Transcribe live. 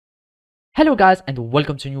Hello guys and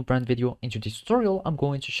welcome to a new brand video. In today's tutorial I'm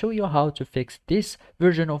going to show you how to fix this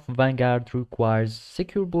version of Vanguard requires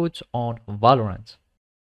secure boot on Valorant.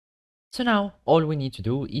 So now all we need to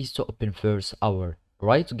do is to open first our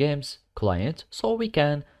Riot Games client so we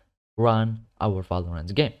can run our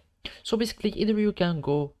Valorant game. So basically either you can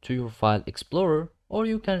go to your file explorer or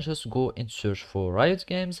you can just go and search for Riot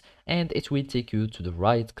Games and it will take you to the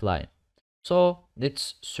Riot client. So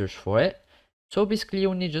let's search for it. So basically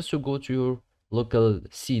you need just to go to your local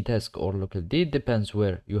C desk or local D, depends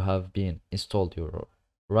where you have been installed your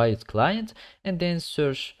Riot client, and then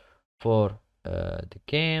search for the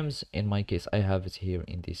games. In my case I have it here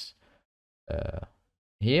in this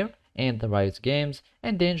here, and the Riot Games,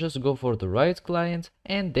 and then just go for the Riot client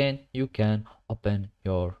and then you can open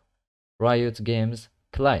your Riot Games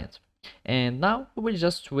client. And now we will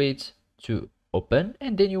just wait to open,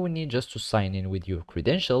 and then you will need just to sign in with your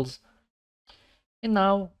credentials. And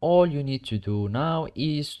now all you need to do now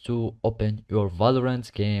is to open your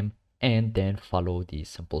Valorant game and then follow these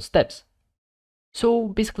simple steps. So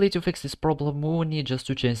basically to fix this problem we will need just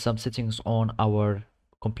to change some settings on our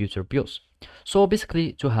computer BIOS. So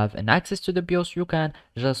basically to have an access to the BIOS you can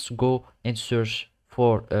just go and search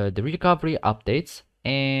for the recovery updates,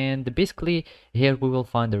 and basically here we will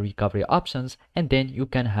find the recovery options, and then you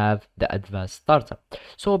can have the advanced startup.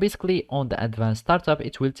 So basically on the advanced startup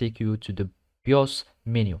it will take you to the BIOS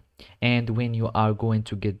menu, and when you are going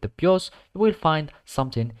to get the BIOS you will find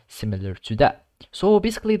something similar to that. So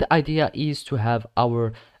basically the idea is to have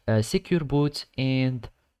our secure boot and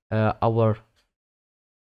our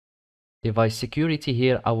device security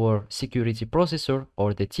here, our security processor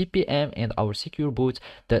or the TPM, and our secure boot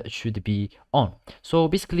that should be on. So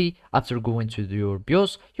basically after going to your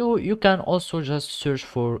BIOS you can also just search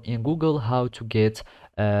for in Google how to get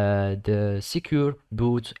the secure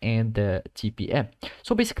boot and the TPM.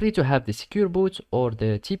 So basically to have the secure boot or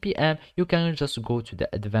the TPM you can just go to the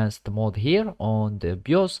advanced mode here on the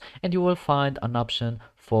BIOS and you will find an option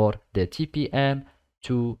for the TPM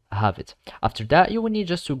to have it. After that you will need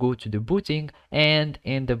just to go to the booting, and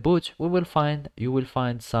in the boot you will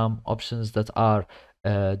find some options that are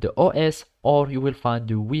the OS, or you will find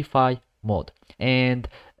the Wi-Fi mode, and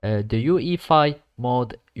the UEFI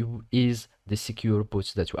mode is the secure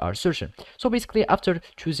boots that you are searching. So basically after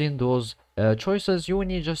choosing those choices you will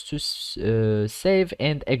need just to save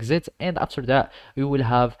and exit, and after that you will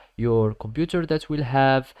have your computer that will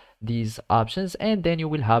have these options, and then you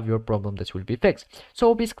will have your problem that will be fixed.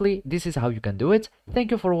 So basically this is how you can do it.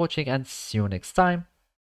 Thank you for watching and see you next time.